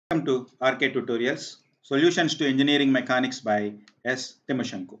Welcome to RK Tutorials, Solutions to Engineering Mechanics by S.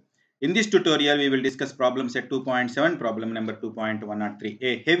 Timoshenko. In this tutorial, we will discuss problem set 2.7, problem number 2.103.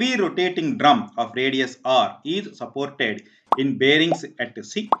 A heavy rotating drum of radius R is supported in bearings at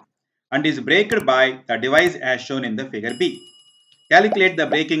C and is braked by the device as shown in the figure B. Calculate the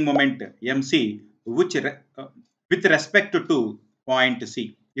braking moment MC with respect to point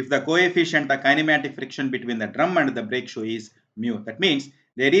C. If the coefficient of kinematic friction between the drum and the brake shoe is mu, that means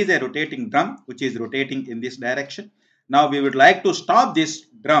there is a rotating drum which is rotating in this direction. Now we would like to stop this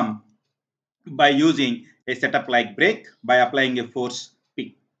drum by using a setup like brake by applying a force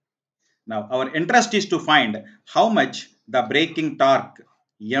P. Now our interest is to find how much the braking torque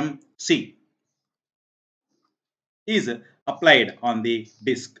MC is applied on the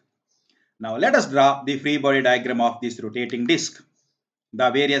disc. Now let us draw the free body diagram of this rotating disc. The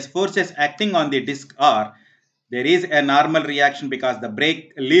various forces acting on the disc are: there is a normal reaction because the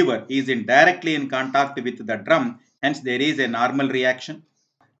brake lever is directly in contact with the drum, hence there is a normal reaction.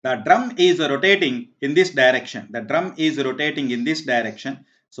 The drum is rotating in this direction.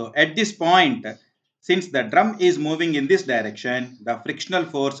 So at this point, since the drum is moving in this direction, the frictional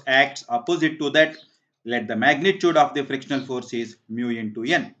force acts opposite to that. Let the magnitude of the frictional force is mu into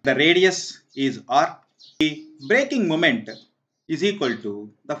n. The radius is r. The braking moment is equal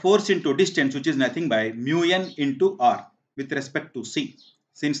to the force into distance, which is nothing by mu n into r with respect to C.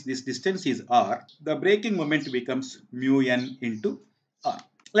 Since this distance is r, the braking moment becomes mu n into r.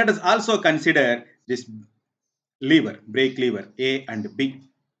 Let us also consider this brake lever A and B.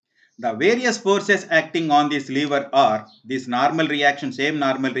 The various forces acting on this lever are: this same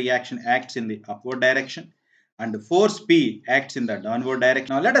normal reaction acts in the upward direction, and force P acts in the downward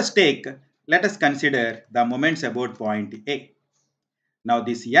direction. Now let us consider the moments about point A. Now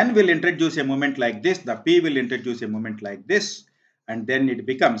this N will introduce a moment like this, the P will introduce a moment like this, and then it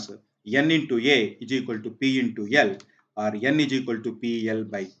becomes N into A is equal to P into L, or N is equal to PL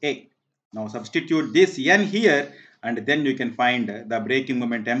by A. Now substitute this N here, and then you can find the braking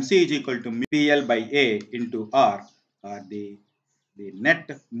moment MC is equal to PL by A into R, or the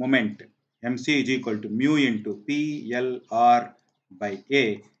net moment MC is equal to mu into PLR by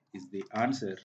A is the answer